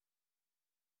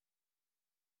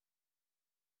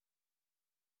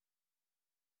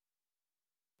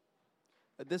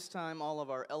At this time, all of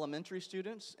our elementary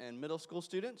students and middle school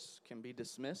students can be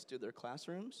dismissed to their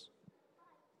classrooms.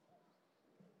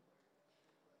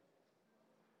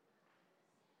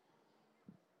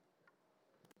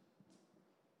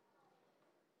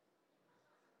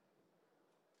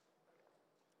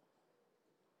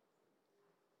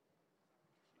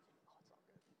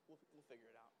 We'll figure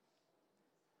it out.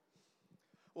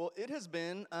 Well, it has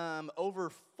been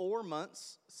over 4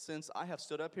 months since I have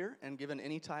stood up here and given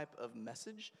any type of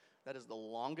message. That is the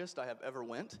longest I have ever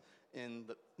went in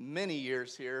the many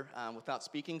years here without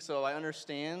speaking. So I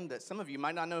understand that some of you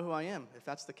might not know who I am. If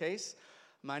that's the case,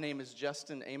 my name is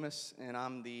Justin Amos, and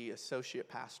I'm the associate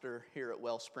pastor here at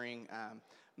Wellspring.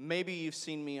 Maybe you've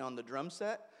seen me on the drum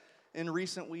set in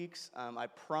recent weeks. I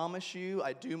promise you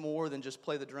I do more than just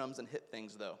play the drums and hit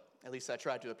things, though. At least I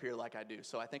try to appear like I do.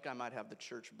 So I think I might have the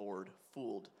church board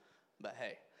fooled. But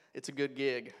hey, it's a good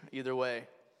gig either way.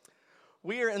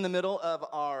 We are in the middle of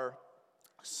our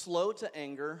Slow to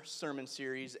Anger sermon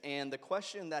series. And the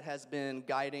question that has been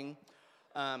guiding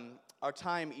our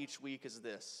time each week is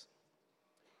this.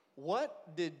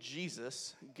 What did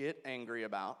Jesus get angry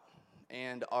about?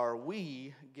 And are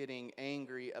we getting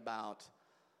angry about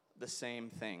the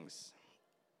same things?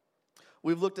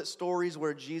 We've looked at stories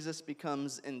where Jesus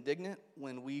becomes indignant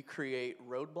when we create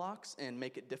roadblocks and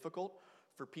make it difficult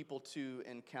for people to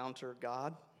encounter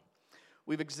God.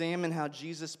 We've examined how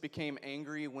Jesus became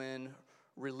angry when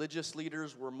religious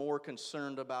leaders were more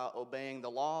concerned about obeying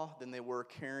the law than they were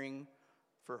caring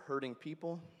for hurting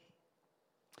people.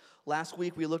 Last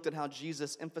week, we looked at how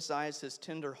Jesus emphasized his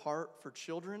tender heart for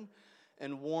children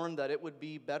and warned that it would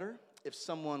be better if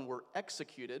someone were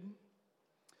executed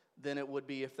than it would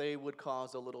be if they would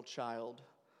cause a little child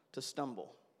to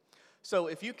stumble. So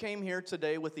if you came here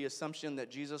today with the assumption that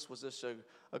Jesus was just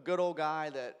a good old guy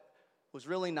that was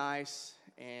really nice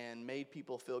and made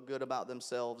people feel good about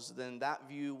themselves, then that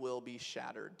view will be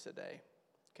shattered today,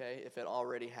 okay, if it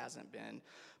already hasn't been.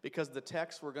 Because the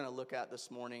text we're going to look at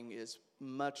this morning is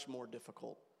much more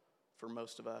difficult for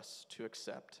most of us to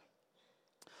accept.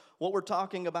 What we're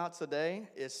talking about today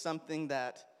is something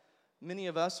that many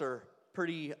of us are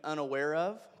pretty unaware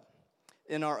of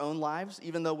in our own lives,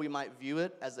 even though we might view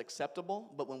it as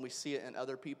acceptable, but when we see it in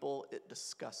other people, it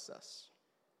disgusts us.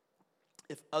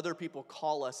 If other people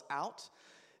call us out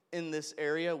in this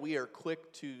area, we are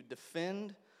quick to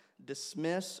defend,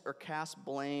 dismiss, or cast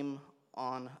blame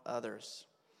on others.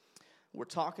 We're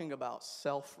talking about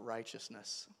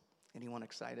self-righteousness. Anyone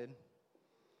excited?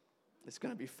 It's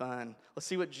going to be fun. Let's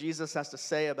see what Jesus has to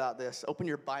say about this. Open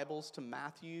your Bibles to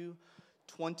Matthew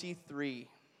 23.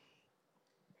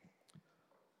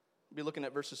 We'll be looking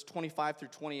at verses 25 through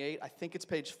 28. I think it's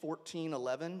page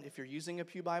 1411 if you're using a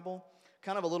Pew Bible.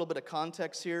 Kind of a little bit of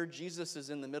context here. Jesus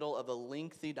is in the middle of a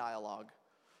lengthy dialogue,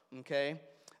 okay?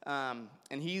 And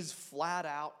he's flat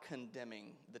out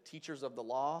condemning the teachers of the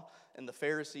law and the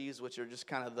Pharisees, which are just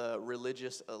kind of the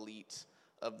religious elite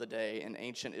of the day in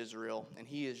ancient Israel. And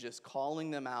he is just calling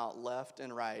them out left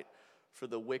and right for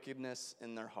the wickedness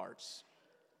in their hearts.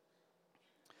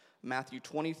 Matthew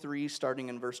 23, starting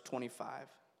in verse 25.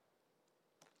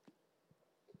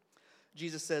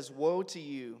 Jesus says, "Woe to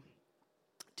you,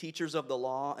 teachers of the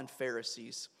law and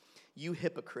Pharisees, you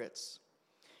hypocrites!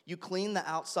 You clean the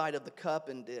outside of the cup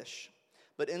and dish,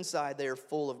 but inside they are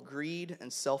full of greed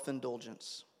and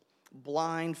self-indulgence.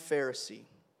 Blind Pharisee!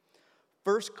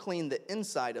 First clean the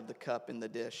inside of the cup and the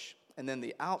dish, and then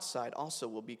the outside also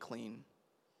will be clean.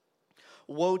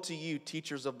 Woe to you,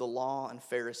 teachers of the law and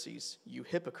Pharisees, you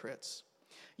hypocrites!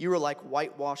 You are like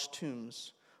whitewashed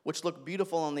tombs, which look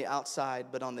beautiful on the outside,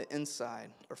 but on the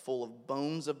inside are full of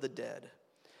bones of the dead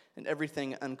and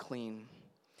everything unclean.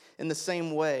 In the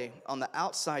same way, on the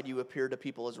outside you appear to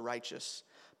people as righteous,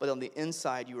 but on the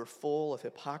inside you are full of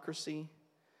hypocrisy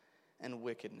and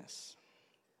wickedness."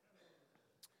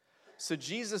 So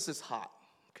Jesus is hot,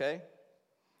 okay?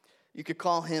 You could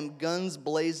call him guns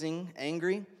blazing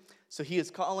angry. So he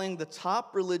is calling the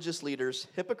top religious leaders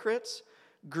hypocrites,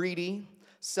 greedy,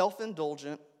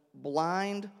 self-indulgent,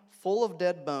 blind, full of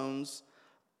dead bones,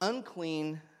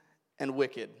 unclean, and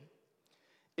wicked.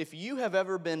 If you have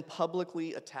ever been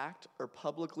publicly attacked or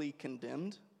publicly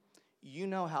condemned, you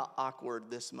know how awkward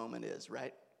this moment is,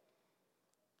 right?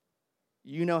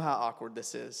 You know how awkward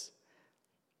this is.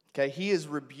 Okay, he is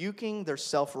rebuking their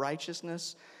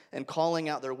self-righteousness and calling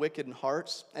out their wicked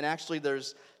hearts. And actually,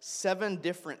 there's 7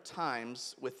 different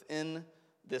times within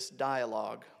this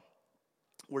dialogue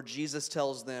where Jesus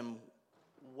tells them,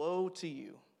 "Woe to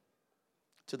you,"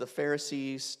 to the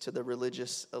Pharisees, to the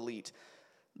religious elite.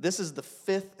 This is the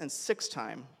 5th and 6th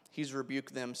time he's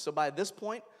rebuked them. So by this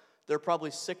point, they're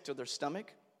probably sick to their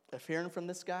stomach. of hearing from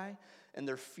this guy, and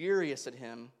they're furious at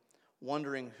him,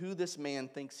 wondering who this man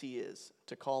thinks he is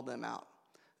to call them out.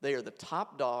 They are the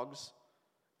top dogs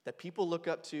that people look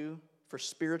up to for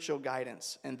spiritual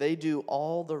guidance, and they do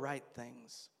all the right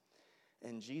things.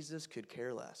 And Jesus could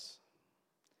care less.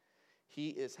 He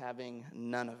is having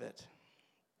none of it.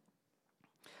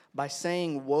 By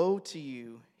saying, "Woe to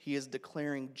you," he is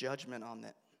declaring judgment on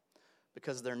it,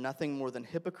 because they're nothing more than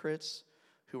hypocrites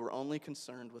who are only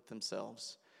concerned with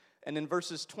themselves. And in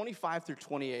verses 25 through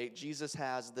 28, Jesus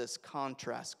has this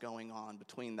contrast going on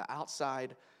between the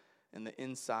outside and the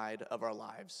inside of our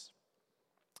lives.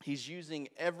 He's using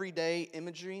everyday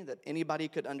imagery that anybody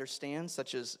could understand,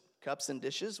 such as cups and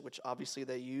dishes, which obviously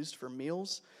they used for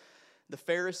meals. The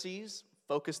Pharisees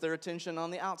focused their attention on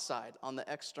the outside, on the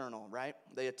external, right?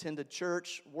 They attended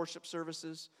church, worship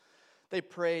services. They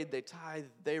prayed, they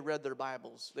tithed, they read their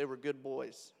Bibles. They were good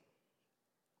boys.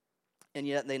 And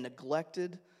yet they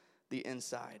neglected the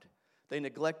inside. They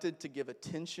neglected to give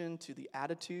attention to the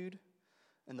attitude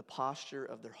and the posture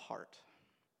of their heart.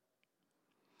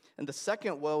 And the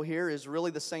second woe here is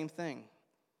really the same thing.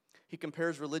 He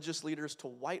compares religious leaders to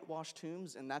whitewashed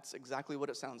tombs, and that's exactly what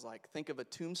it sounds like. Think of a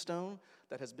tombstone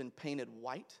that has been painted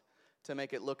white to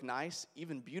make it look nice,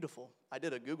 even beautiful. I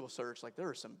did a Google search, there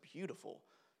are some beautiful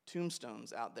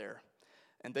tombstones out there.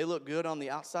 And they look good on the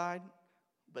outside,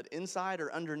 but inside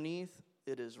or underneath,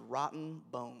 it is rotten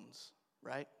bones,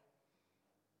 right?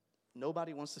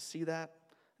 Nobody wants to see that.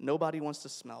 Nobody wants to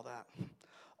smell that.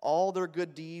 All their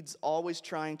good deeds, always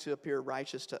trying to appear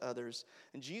righteous to others.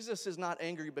 And Jesus is not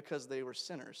angry because they were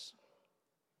sinners.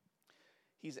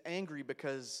 He's angry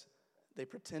because they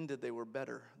pretended they were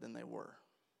better than they were.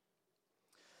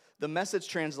 The Message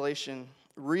translation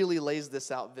really lays this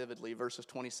out vividly, verses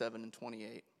 27 and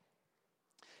 28. It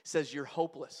says, "You're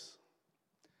hopeless.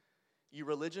 You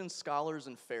religion scholars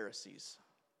and Pharisees,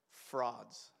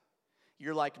 frauds.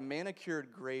 You're like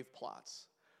manicured grave plots,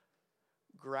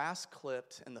 grass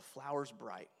clipped and the flowers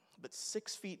bright, but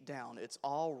 6 feet down, it's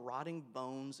all rotting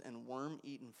bones and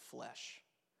worm-eaten flesh.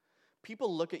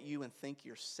 People look at you and think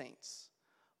you're saints,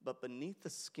 but beneath the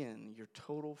skin, you're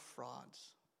total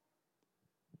frauds."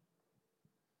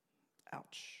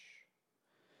 Ouch.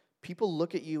 People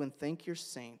look at you and think you're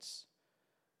saints,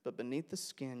 but beneath the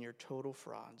skin, you're total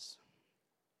frauds.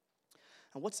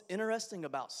 And what's interesting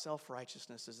about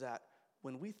self-righteousness is that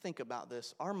when we think about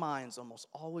this, our minds almost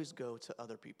always go to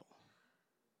other people,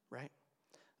 right?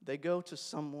 They go to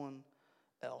someone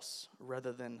else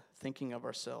rather than thinking of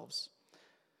ourselves.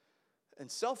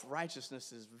 And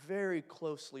self-righteousness is very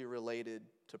closely related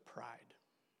to pride.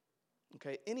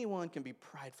 Okay, anyone can be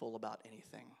prideful about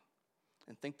anything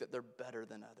and think that they're better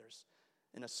than others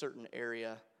in a certain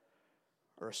area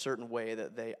or a certain way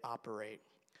that they operate.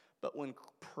 But when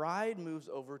pride moves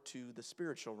over to the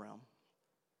spiritual realm,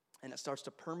 and it starts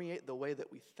to permeate the way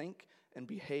that we think and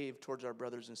behave towards our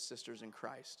brothers and sisters in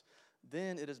Christ,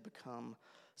 then it has become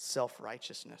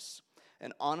self-righteousness.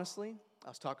 And honestly, I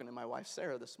was talking to my wife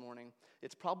Sarah this morning,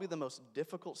 it's probably the most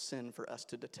difficult sin for us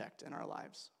to detect in our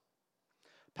lives.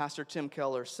 Pastor Tim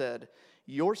Keller said,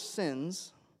 "Your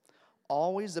sins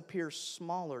always appear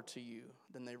smaller to you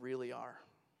than they really are.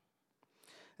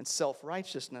 And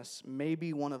self-righteousness may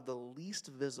be one of the least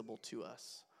visible to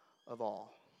us of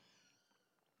all.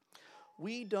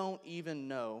 We don't even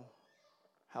know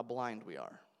how blind we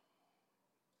are.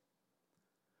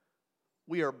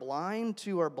 We are blind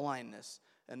to our blindness,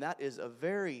 and that is a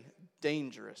very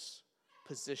dangerous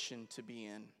position to be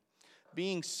in.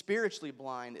 Being spiritually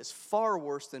blind is far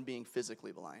worse than being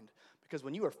physically blind, because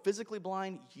when you are physically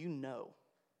blind, you know.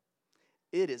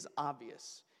 It is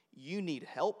obvious. You need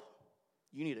help.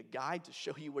 You need a guide to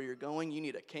show you where you're going. You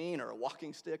need a cane or a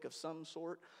walking stick of some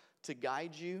sort to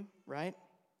guide you, right?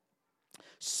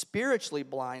 Spiritually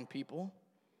blind people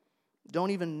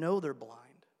don't even know they're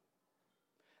blind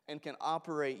and can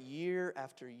operate year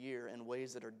after year in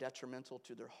ways that are detrimental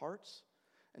to their hearts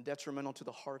and detrimental to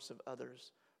the hearts of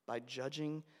others by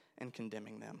judging and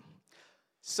condemning them.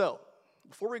 So,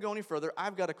 before we go any further,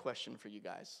 I've got a question for you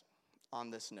guys on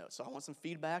this note. So I want some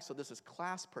feedback. So this is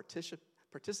class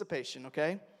participation,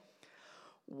 okay?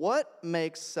 What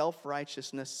makes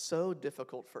self-righteousness so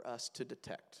difficult for us to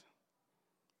detect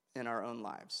in our own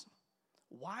lives?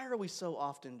 Why are we so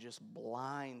often just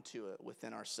blind to it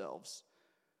within ourselves?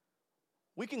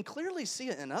 We can clearly see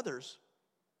it in others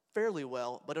fairly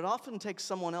well, but it often takes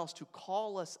someone else to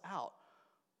call us out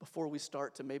before we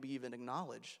start to maybe even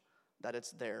acknowledge that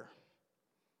it's there.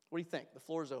 What do you think? The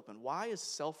floor is open. Why is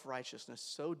self-righteousness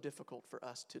so difficult for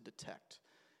us to detect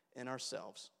in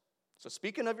ourselves? So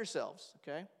speaking of yourselves,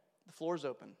 okay, the floor is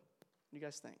open. What do you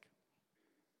guys think?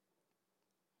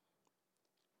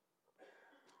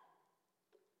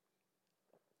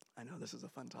 I know this is a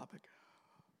fun topic.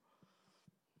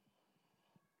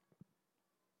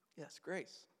 Yes,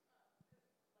 Grace.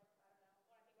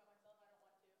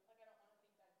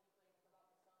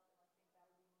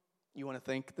 You want to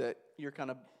think that you're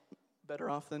kind of better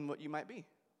off than what you might be.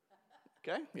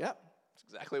 Okay, yeah. It's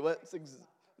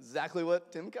exactly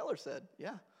what Tim Keller said.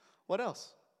 Yeah. What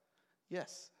else?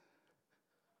 Yes.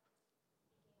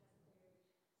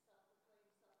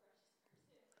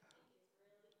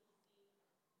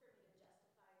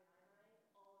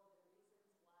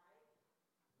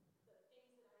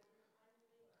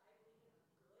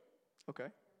 Okay.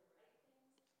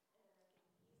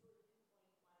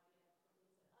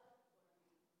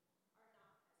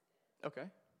 Okay.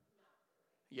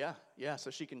 Yeah.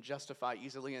 So she can justify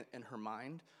easily in her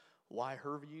mind why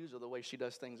her views or the way she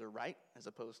does things are right, as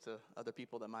opposed to other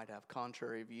people that might have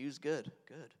contrary views. Good.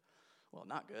 Well,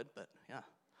 not good, but yeah.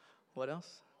 What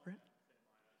else? Britt?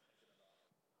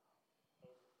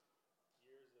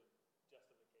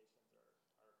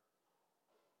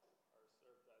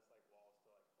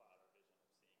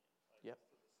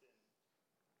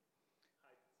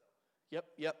 Yep.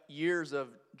 Yep. Years of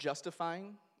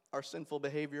justifying our sinful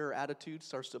behavior or attitude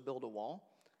starts to build a wall.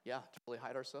 Yeah, to really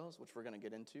hide ourselves, which we're going to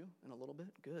get into in a little bit.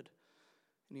 Good.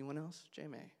 Anyone else?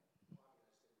 J-May.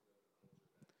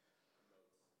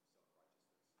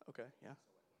 Okay, yeah.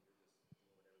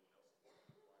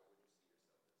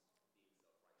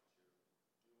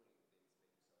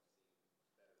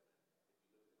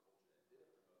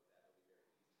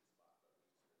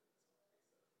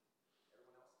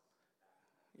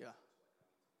 Yeah.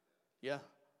 Yeah.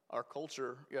 Our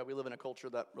culture, we live in a culture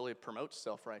that really promotes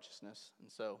self-righteousness.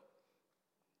 And so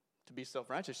to be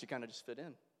self-righteous, you kind of just fit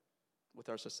in with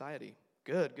our society.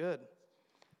 Good.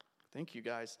 Thank you,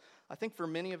 guys. I think for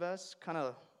many of us, kind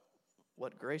of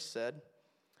what Grace said,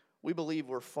 we believe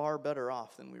we're far better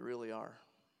off than we really are.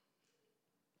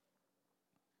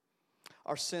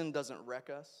 Our sin doesn't wreck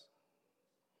us,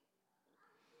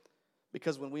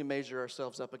 because when we measure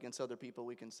ourselves up against other people,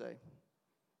 we can say,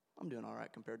 I'm doing all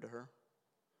right compared to her.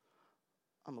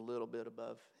 I'm a little bit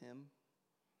above him.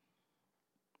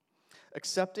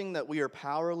 Accepting that we are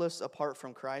powerless apart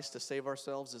from Christ to save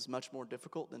ourselves is much more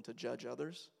difficult than to judge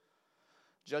others.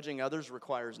 Judging others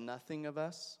requires nothing of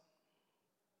us.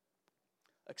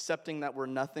 Accepting that we're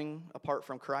nothing apart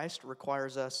from Christ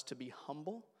requires us to be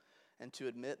humble and to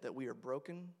admit that we are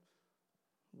broken,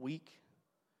 weak,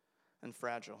 and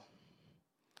fragile.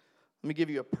 Let me give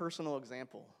you a personal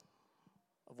example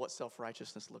of what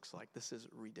self-righteousness looks like. This is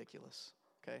ridiculous,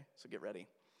 okay? So get ready.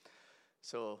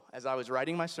 So as I was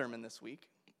writing my sermon this week,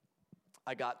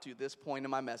 I got to this point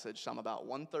in my message, so I'm about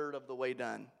 1/3 of the way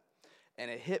done, and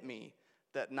it hit me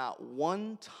that not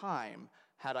one time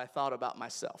had I thought about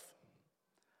myself.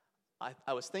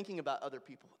 I was thinking about other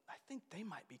people. I think they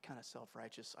might be kind of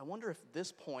self-righteous. I wonder if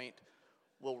this point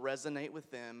will resonate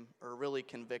with them or really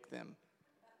convict them.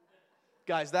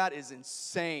 Guys, that is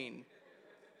insane.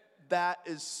 That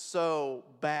is so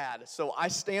bad. So I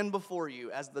stand before you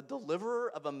as the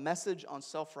deliverer of a message on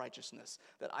self-righteousness,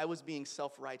 that I was being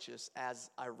self-righteous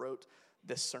as I wrote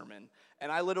this sermon.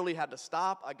 And I literally had to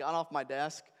stop. I got off my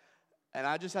desk, and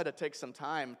I just had to take some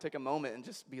time, take a moment, and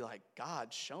just be like,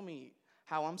 God, show me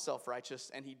how I'm self-righteous.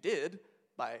 And he did,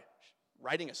 by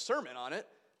writing a sermon on it,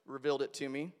 revealed it to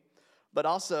me. But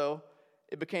also,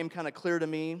 it became kind of clear to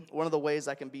me, one of the ways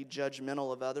I can be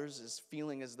judgmental of others is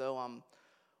feeling as though I'm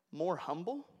more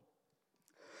humble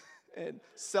and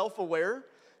self-aware,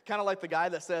 kind of like the guy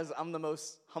that says, I'm the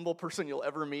most humble person you'll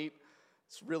ever meet.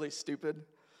 It's really stupid.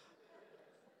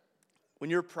 When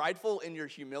you're prideful in your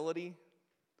humility,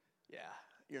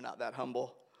 you're not that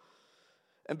humble.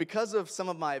 And because of some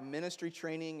of my ministry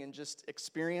training and just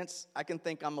experience, I can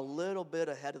think I'm a little bit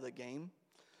ahead of the game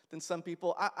than some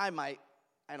people. I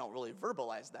don't really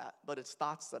verbalize that, but it's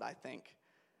thoughts that I think.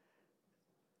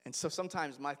 And so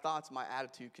sometimes my thoughts, my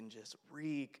attitude can just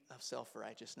reek of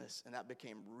self-righteousness, and that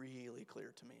became really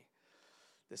clear to me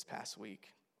this past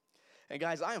week. And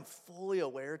guys, I am fully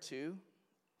aware, too,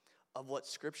 of what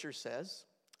Scripture says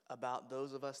about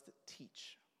those of us that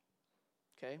teach,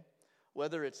 okay?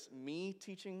 Whether it's me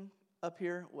teaching up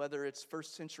here, whether it's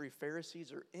first century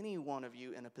Pharisees or any one of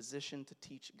you in a position to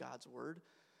teach God's word,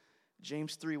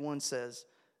 James 3:1 says,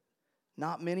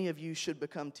 not many of you should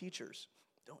become teachers.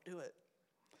 Don't do it,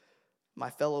 my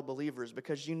fellow believers,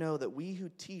 because you know that we who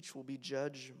teach will be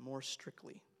judged more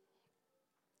strictly.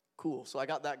 Cool, so I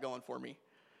got that going for me,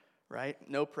 right?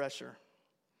 No pressure.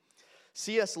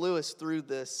 C.S. Lewis threw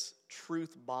this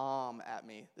truth bomb at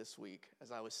me this week as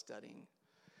I was studying.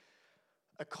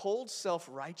 A cold,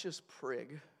 self-righteous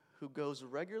prig who goes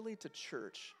regularly to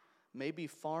church may be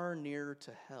far nearer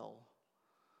to hell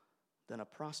than a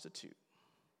prostitute.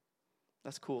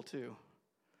 That's cool too.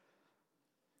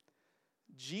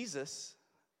 Jesus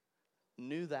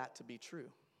knew that to be true.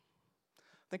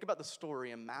 Think about the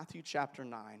story in Matthew chapter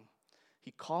 9.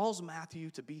 He calls Matthew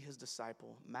to be his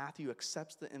disciple. Matthew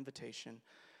accepts the invitation.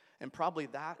 And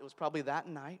it was probably that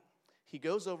night, he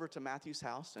goes over to Matthew's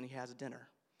house and he has dinner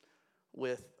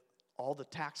with all the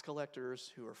tax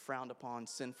collectors who are frowned upon,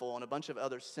 sinful, and a bunch of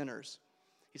other sinners.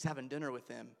 He's having dinner with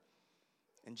them.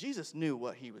 And Jesus knew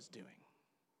what he was doing.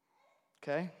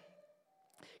 Okay?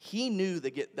 He knew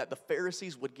that the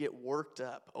Pharisees would get worked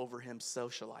up over him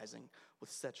socializing with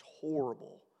such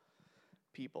horrible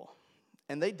people.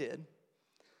 And they did.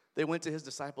 They went to his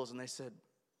disciples and they said,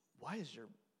 why is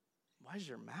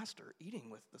your master eating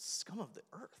with the scum of the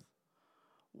earth?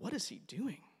 What is he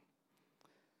doing?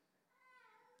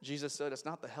 Jesus said, it's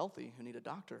not the healthy who need a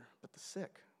doctor, but the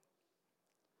sick.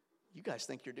 You guys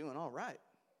think you're doing all right.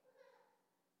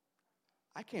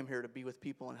 I came here to be with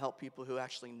people and help people who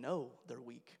actually know they're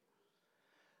weak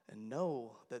and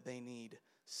know that they need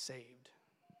saved.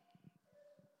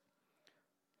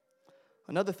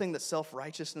 Another thing that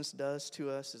self-righteousness does to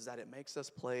us is that it makes us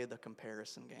play the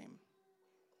comparison game.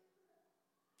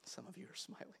 Some of you are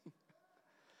smiling.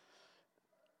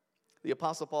 The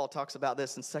Apostle Paul talks about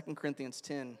this in 2 Corinthians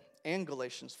 10 and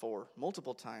Galatians 4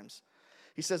 multiple times.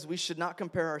 He says we should not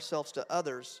compare ourselves to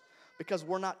others because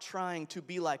we're not trying to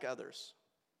be like others.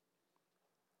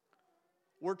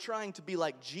 We're trying to be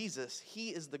like Jesus. He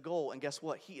is the goal, and guess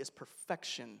what? He is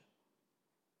perfection.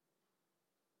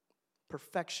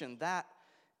 Perfection, that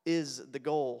is the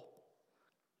goal.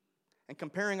 And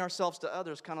comparing ourselves to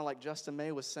others, kind of like Justin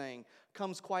May was saying,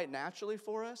 comes quite naturally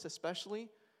for us, especially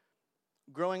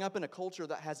growing up in a culture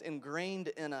that has ingrained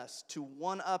in us to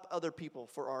one-up other people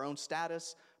for our own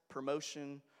status,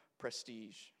 promotion,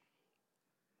 prestige.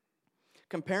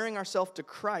 Comparing ourselves to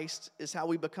Christ is how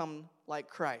we become like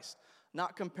Christ,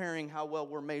 not comparing how well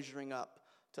we're measuring up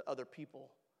to other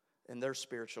people in their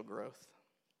spiritual growth.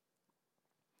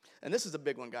 And this is a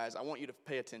big one, guys. I want you to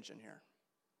pay attention here.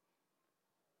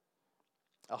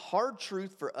 A hard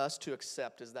truth for us to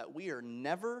accept is that we are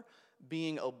never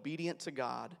being obedient to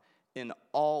God in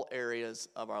all areas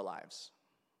of our lives.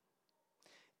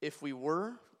 If we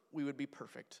were, we would be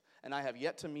perfect. And I have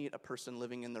yet to meet a person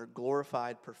living in their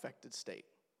glorified, perfected state.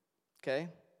 Okay?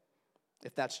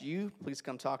 If that's you, please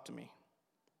come talk to me.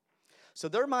 So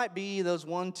there might be those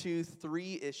 1, 2,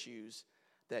 3 issues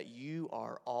that you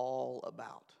are all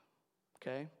about.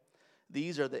 Okay?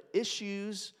 These are the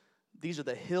issues, these are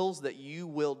the hills that you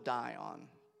will die on.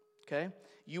 Okay?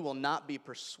 You will not be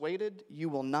persuaded. You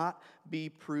will not be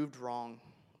proved wrong.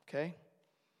 Okay?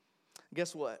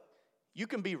 Guess what? You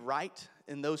can be right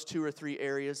in those 2 or 3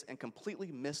 areas and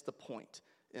completely miss the point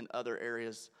in other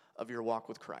areas of your walk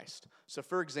with Christ. So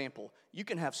for example, you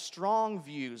can have strong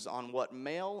views on what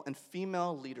male and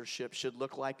female leadership should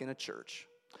look like in a church,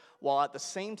 while at the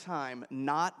same time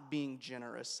not being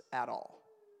generous at all.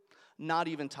 Not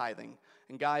even tithing.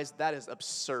 And guys, that is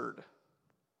absurd.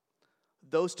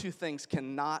 Those 2 things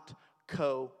cannot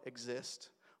coexist.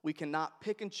 We cannot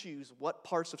pick and choose what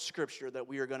parts of Scripture that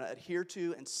we are going to adhere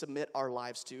to and submit our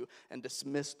lives to and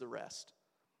dismiss the rest.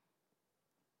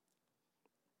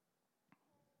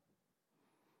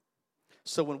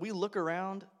 So when we look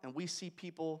around and we see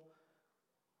people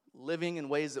living in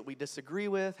ways that we disagree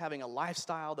with, having a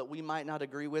lifestyle that we might not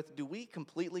agree with, do we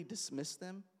completely dismiss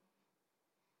them?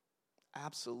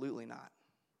 Absolutely not.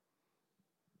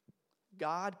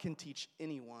 God can teach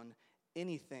anyone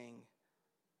anything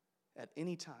at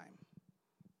any time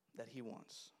that he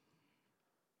wants.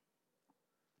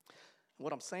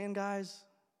 What I'm saying, guys,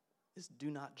 is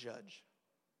do not judge.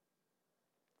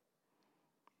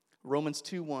 Romans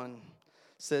 2:1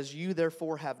 says, "You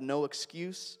therefore have no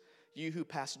excuse, you who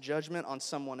pass judgment on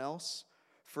someone else,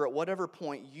 for at whatever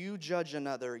point you judge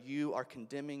another, you are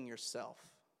condemning yourself.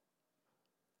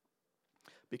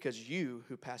 Because you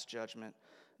who pass judgment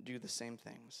do the same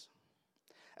things.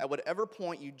 At whatever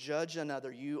point you judge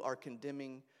another, you are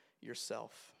condemning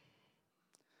yourself."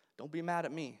 Don't be mad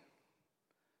at me.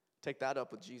 Take that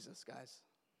up with Jesus, guys.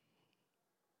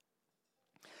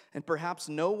 And perhaps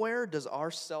nowhere does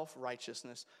our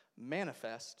self-righteousness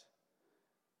manifest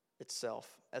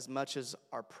itself as much as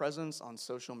our presence on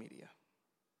social media.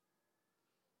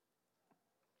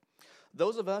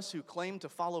 Those of us who claim to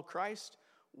follow Christ,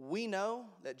 we know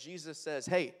that Jesus says,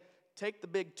 hey, take the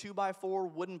big 2x4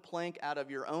 wooden plank out of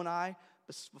your own eye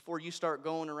before you start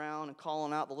going around and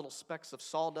calling out the little specks of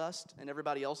sawdust in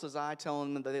everybody else's eye,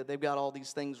 telling them that they've got all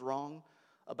these things wrong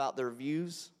about their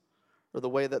views or the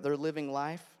way that they're living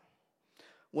life.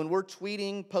 When we're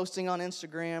tweeting, posting on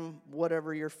Instagram,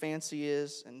 whatever your fancy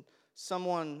is, and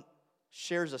someone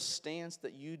shares a stance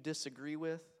that you disagree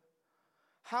with,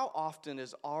 how often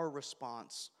is our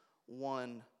response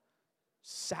one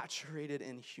saturated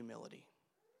in humility?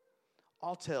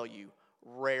 I'll tell you,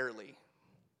 rarely.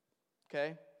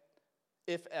 Okay?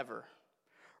 If ever.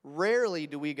 Rarely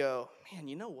do we go, man,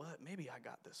 you know what? Maybe I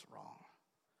got this wrong.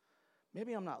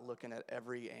 Maybe I'm not looking at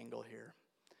every angle here,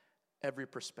 every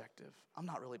perspective. I'm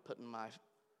not really putting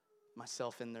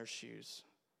myself in their shoes.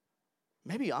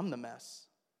 Maybe I'm the mess.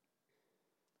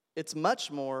 It's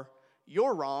much more,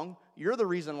 you're wrong. You're the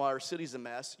reason why our city's a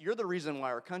mess. You're the reason why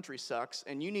our country sucks,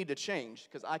 and you need to change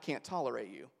because I can't tolerate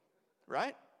you.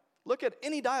 Right? Look at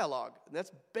any dialogue.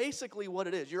 That's basically what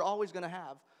it is. You're always going to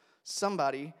have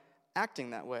somebody acting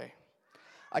that way.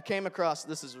 I came across,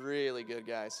 this is really good,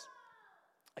 guys.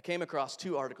 I came across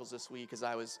 2 articles this week as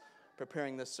I was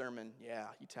preparing this sermon. Yeah,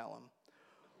 you tell them.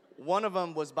 One of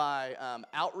them was by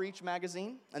Outreach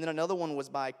Magazine, and then another one was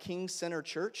by King Center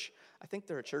Church. I think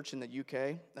they're a church in the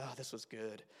UK. Oh, this was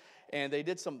good. And they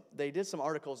did some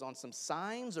articles on some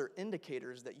signs or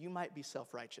indicators that you might be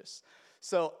self-righteous.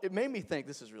 So it made me think,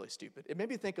 this is really stupid. It made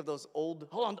me think of those old,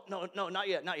 hold on, no, not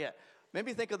yet. Made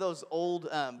me think of those old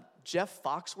Jeff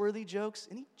Foxworthy jokes.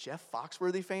 Any Jeff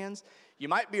Foxworthy fans? You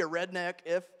might be a redneck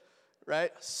if,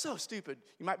 right? So stupid.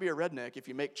 You might be a redneck if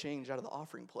you make change out of the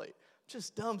offering plate.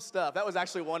 Just dumb stuff. That was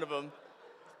actually one of them.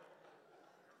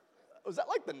 Was that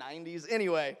like the 90s?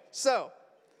 Anyway, so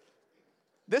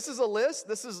this is a list.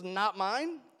 This is not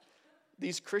mine.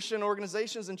 These Christian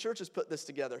organizations and churches put this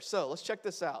together. So let's check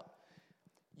this out.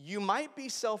 You might be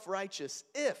self-righteous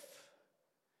if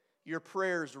your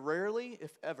prayers rarely,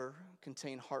 if ever,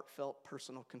 contain heartfelt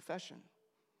personal confession.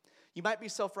 You might be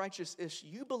self-righteous if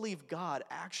you believe God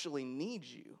actually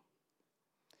needs you.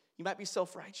 You might be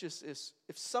self-righteous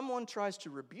if someone tries to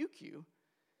rebuke you,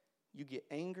 you get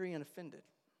angry and offended.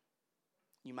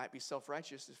 You might be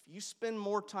self-righteous if you spend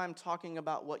more time talking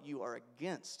about what you are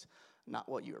against, not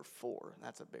what you are for.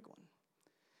 That's a big one.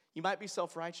 You might be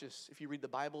self-righteous if you read the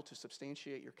Bible to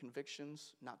substantiate your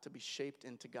convictions, not to be shaped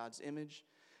into God's image.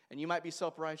 And you might be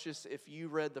self-righteous if you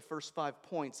read the first 5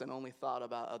 points and only thought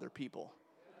about other people.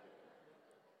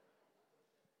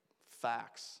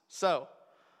 Facts. So,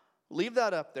 leave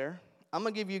that up there. I'm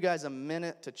going to give you guys a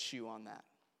minute to chew on that.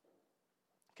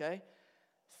 Okay?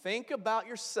 Think about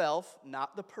yourself,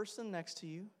 not the person next to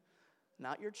you,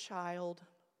 not your child,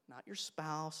 not your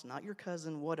spouse, not your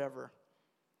cousin, whatever.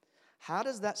 How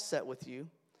does that set with you?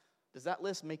 Does that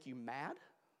list make you mad?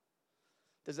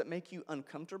 Does it make you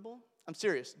uncomfortable? I'm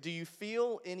serious. Do you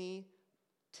feel any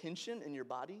tension in your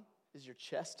body? Is your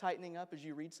chest tightening up as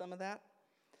you read some of that?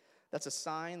 That's a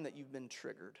sign that you've been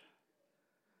triggered.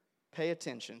 Pay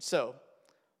attention. So,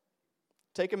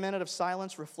 take a minute of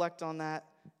silence, reflect on that,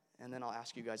 and then I'll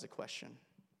ask you guys a question.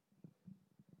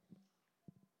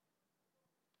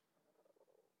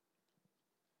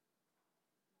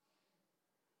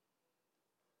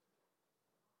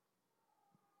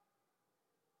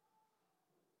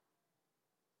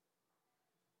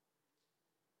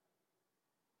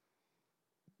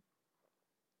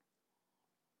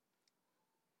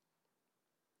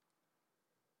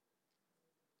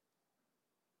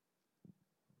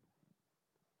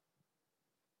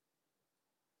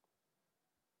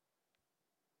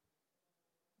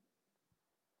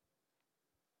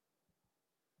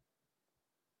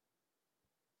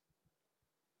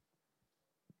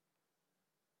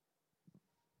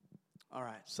 All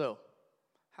right, so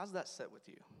how's that set with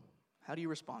you? How do you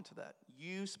respond to that?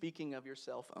 You speaking of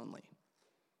yourself only.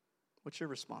 What's your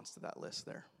response to that list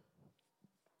there?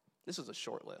 This is a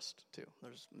short list, too.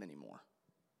 There's many more.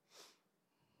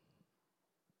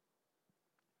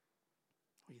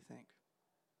 What do you think?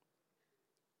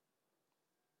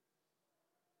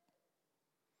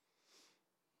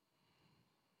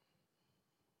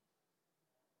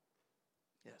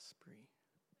 Yes, Bree.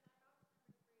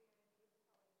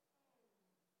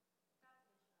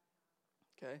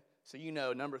 Okay, so you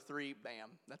know number 3,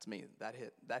 bam, that's me. That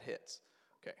hits.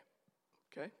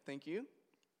 Okay, thank you.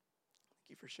 Thank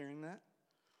you for sharing that.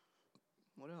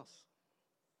 What else?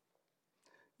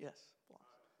 Yes. So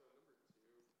number 2, I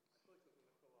feel like sometimes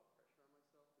I put a lot of pressure on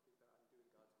myself to think that I'm doing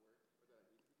God's work or that I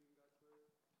need to be doing God's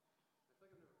work. I feel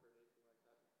like I've never heard anything like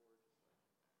that before.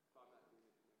 Just like if I'm not doing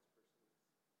it, the next person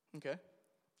is. Okay.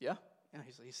 Yeah.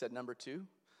 He said number 2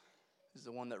 is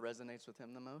the one that resonates with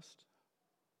him the most.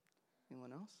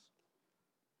 Anyone else?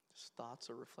 Just thoughts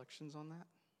or reflections on that?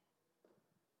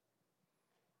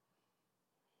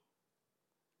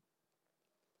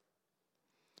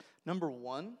 Number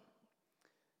 1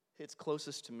 hits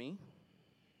closest to me.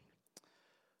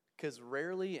 Because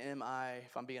rarely am I,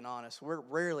 if I'm being honest,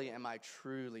 rarely am I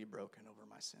truly broken over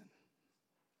my sin.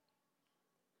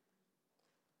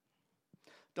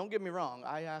 Don't get me wrong,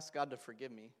 I ask God to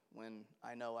forgive me when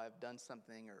I know I've done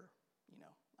something or,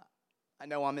 I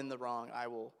know I'm in the wrong. I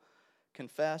will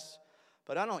confess,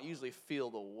 but I don't usually feel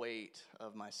the weight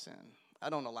of my sin. I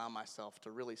don't allow myself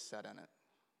to really set in it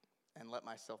and let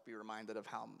myself be reminded of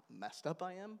how messed up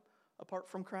I am apart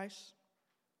from Christ.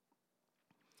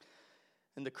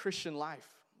 In the Christian life,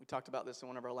 we talked about this in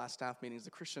one of our last staff meetings, the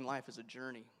Christian life is a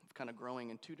journey of kind of growing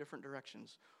in two different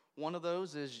directions. One of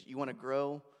those is you want to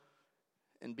grow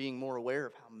in being more aware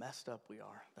of how messed up we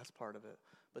are. That's part of it.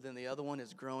 But then the other one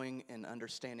is growing in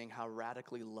understanding how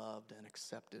radically loved and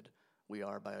accepted we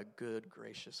are by a good,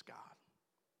 gracious God.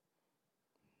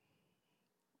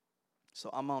 So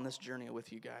I'm on this journey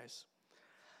with you guys.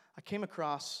 I came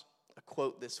across a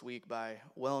quote this week by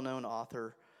well-known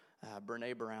author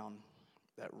Brené Brown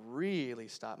that really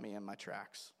stopped me in my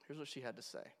tracks. Here's what she had to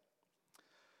say.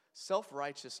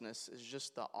 Self-righteousness is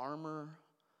just the armor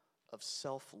of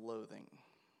self-loathing.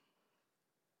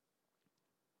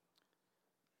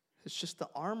 It's just the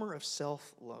armor of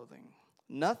self-loathing.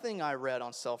 Nothing I read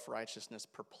on self-righteousness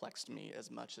perplexed me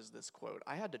as much as this quote.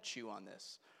 I had to chew on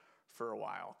this for a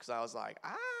while because I was like,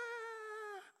 I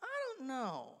don't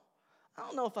know. I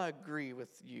don't know if I agree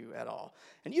with you at all.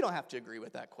 And you don't have to agree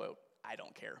with that quote. I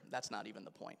don't care. That's not even the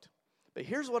point. But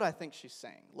here's what I think she's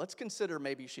saying. Let's consider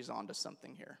maybe she's onto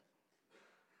something here.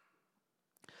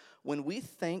 When we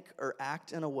think or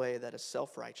act in a way that is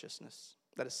self-righteous,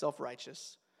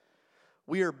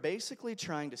 we are basically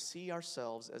trying to see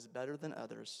ourselves as better than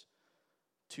others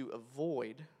to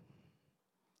avoid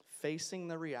facing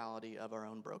the reality of our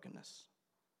own brokenness.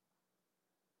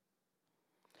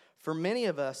 For many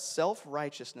of us,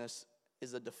 self-righteousness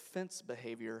is a defense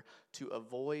behavior to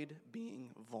avoid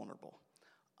being vulnerable.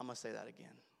 I'm going to say that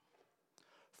again.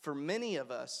 For many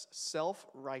of us,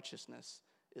 self-righteousness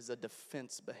is a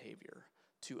defense behavior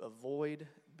to avoid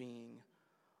being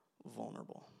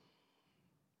vulnerable.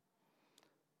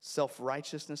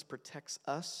 Self-righteousness protects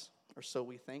us, or so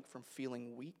we think, from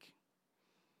feeling weak.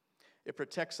 It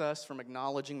protects us from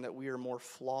acknowledging that we are more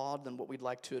flawed than what we'd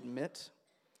like to admit,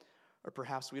 or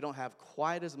perhaps we don't have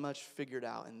quite as much figured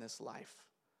out in this life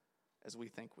as we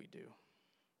think we do.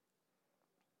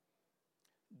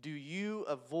 Do you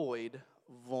avoid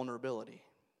vulnerability?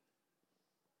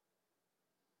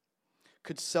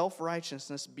 Could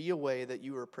self-righteousness be a way that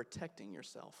you are protecting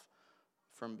yourself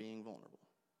from being vulnerable?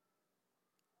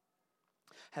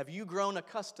 Have you grown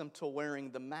accustomed to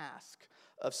wearing the mask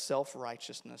of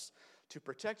self-righteousness to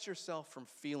protect yourself from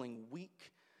feeling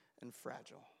weak and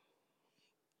fragile?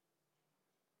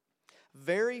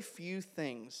 Very few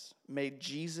things made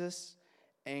Jesus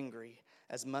angry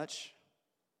as much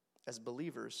as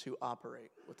believers who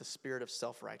operate with the spirit of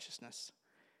self-righteousness.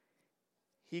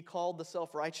 He called the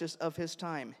self-righteous of his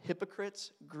time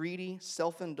hypocrites, greedy,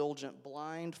 self-indulgent,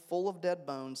 blind, full of dead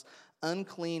bones,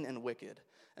 unclean, and wicked.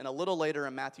 And a little later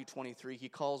in Matthew 23, he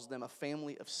calls them a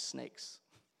family of snakes,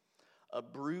 a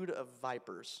brood of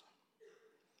vipers.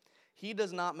 He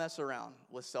does not mess around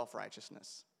with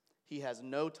self-righteousness. He has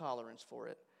no tolerance for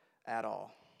it at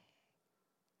all.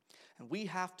 And we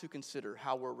have to consider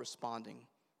how we're responding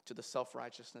to the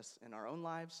self-righteousness in our own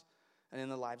lives and in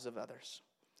the lives of others.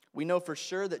 We know for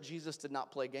sure that Jesus did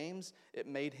not play games. It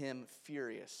made him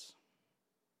furious.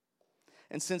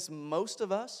 And since most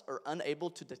of us are unable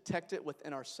to detect it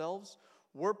within ourselves,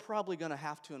 we're probably going to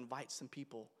have to invite some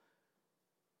people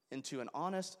into an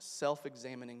honest,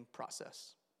 self-examining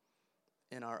process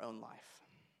in our own life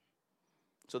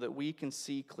so that we can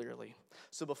see clearly.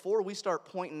 So before we start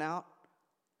pointing out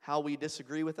how we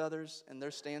disagree with others and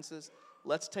their stances,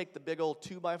 let's take the big old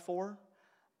 2x4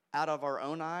 out of our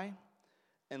own eye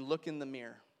and look in the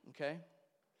mirror, okay?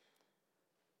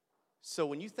 So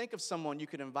when you think of someone you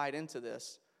could invite into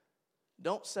this,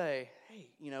 don't say, hey,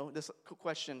 this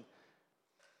question,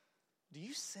 do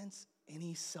you sense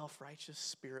any self-righteous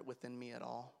spirit within me at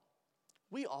all?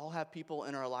 We all have people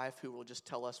in our life who will just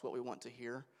tell us what we want to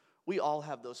hear. We all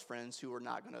have those friends who are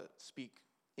not going to speak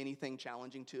anything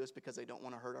challenging to us because they don't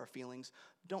want to hurt our feelings.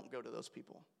 Don't go to those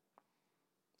people.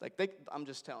 I'm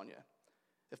just telling you.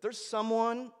 If there's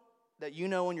someone that you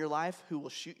know in your life who will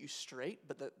shoot you straight,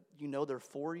 but that they're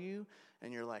for you,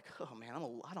 and you're like, oh man,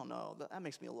 I don't know. That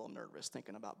makes me a little nervous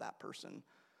thinking about that person.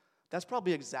 That's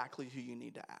probably exactly who you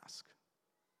need to ask.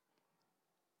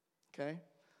 Okay?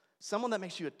 Someone that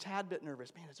makes you a tad bit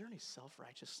nervous. Man, is there any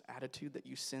self-righteous attitude that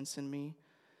you sense in me?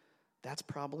 That's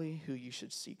probably who you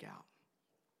should seek out.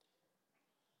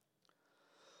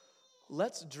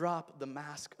 let's drop the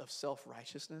mask of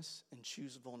self-righteousness and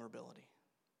choose vulnerability.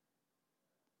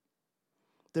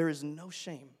 There is no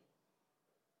shame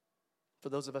for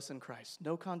those of us in Christ,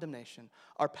 no condemnation.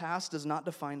 Our past does not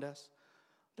define us.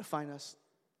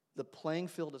 The playing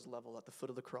field is level at the foot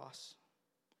of the cross.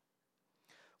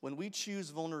 When we choose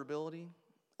vulnerability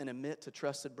and admit to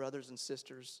trusted brothers and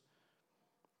sisters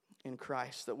in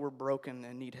Christ that we're broken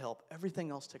and need help,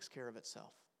 everything else takes care of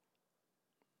itself.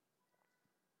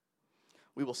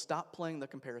 We will stop playing the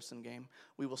comparison game.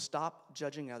 We will stop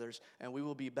judging others, and we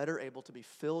will be better able to be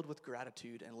filled with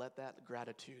gratitude and let that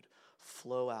gratitude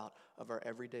flow out of our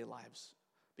everyday lives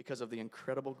because of the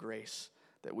incredible grace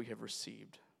that we have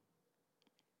received.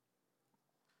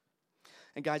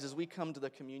 And guys, as we come to the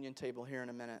communion table here in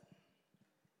a minute,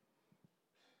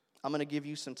 I'm going to give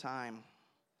you some time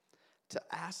to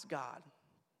ask God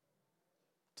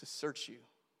to search you,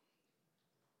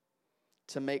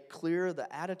 to make clear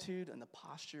the attitude and the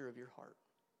posture of your heart.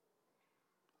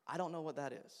 I don't know what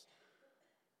that is.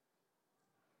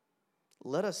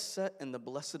 Let us sit in the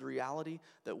blessed reality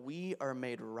that we are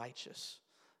made righteous,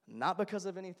 not because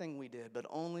of anything we did, but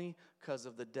only because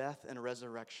of the death and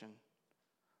resurrection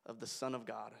of the Son of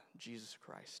God, Jesus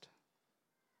Christ.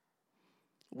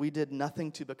 We did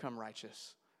nothing to become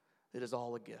righteous. It is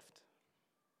all a gift.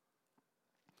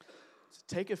 So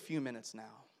take a few minutes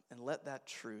now and let that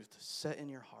truth set in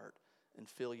your heart and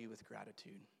fill you with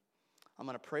gratitude. I'm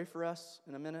going to pray for us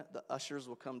in a minute. The ushers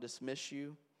will come dismiss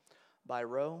you by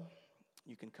row.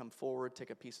 You can come forward, take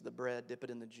a piece of the bread, dip it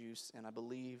in the juice, and I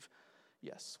believe,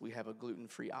 yes, we have a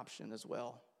gluten-free option as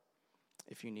well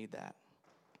if you need that.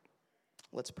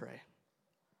 Let's pray.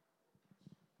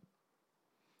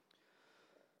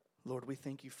 Lord, we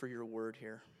thank you for your word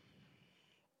here.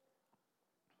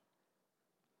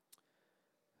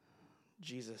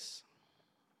 Jesus,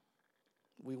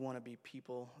 we want to be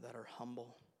people that are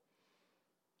humble.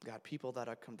 God, people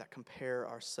that compare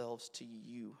ourselves to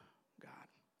you, God.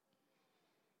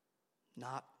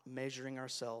 Not measuring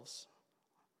ourselves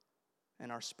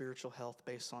and our spiritual health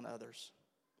based on others.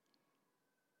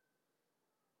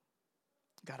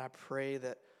 God, I pray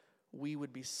that we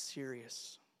would be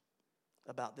serious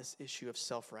about this issue of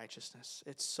self-righteousness.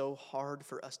 It's so hard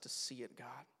for us to see it, God.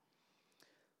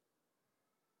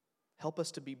 Help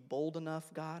us to be bold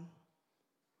enough, God,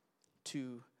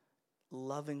 to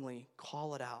lovingly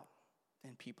call it out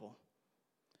in people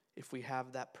if we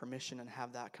have that permission and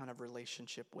have that kind of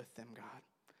relationship with them, God.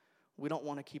 We don't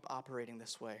want to keep operating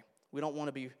this way. We don't want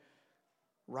to be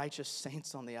righteous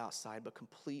saints on the outside, but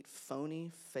complete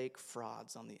phony, fake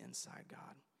frauds on the inside,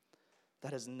 God.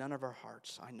 That is none of our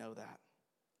hearts. I know that.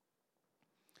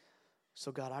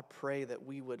 So, God, I pray that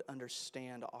we would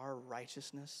understand our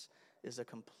righteousness is a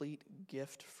complete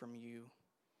gift from you,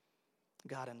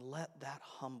 God, and let that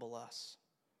humble us.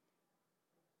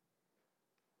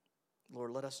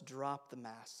 Lord, let us drop the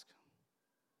mask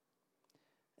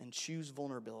and choose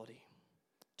vulnerability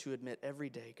to admit every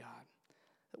day, God,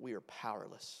 that we are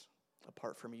powerless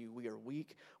apart from you. We are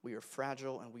weak, we are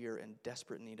fragile, and we are in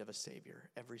desperate need of a Savior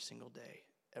every single day,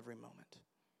 every moment.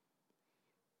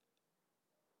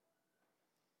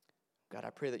 God, I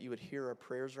pray that you would hear our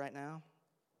prayers right now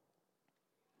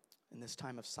in this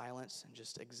time of silence and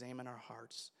just examine our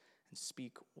hearts and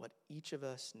speak what each of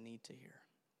us need to hear.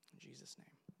 In Jesus' name.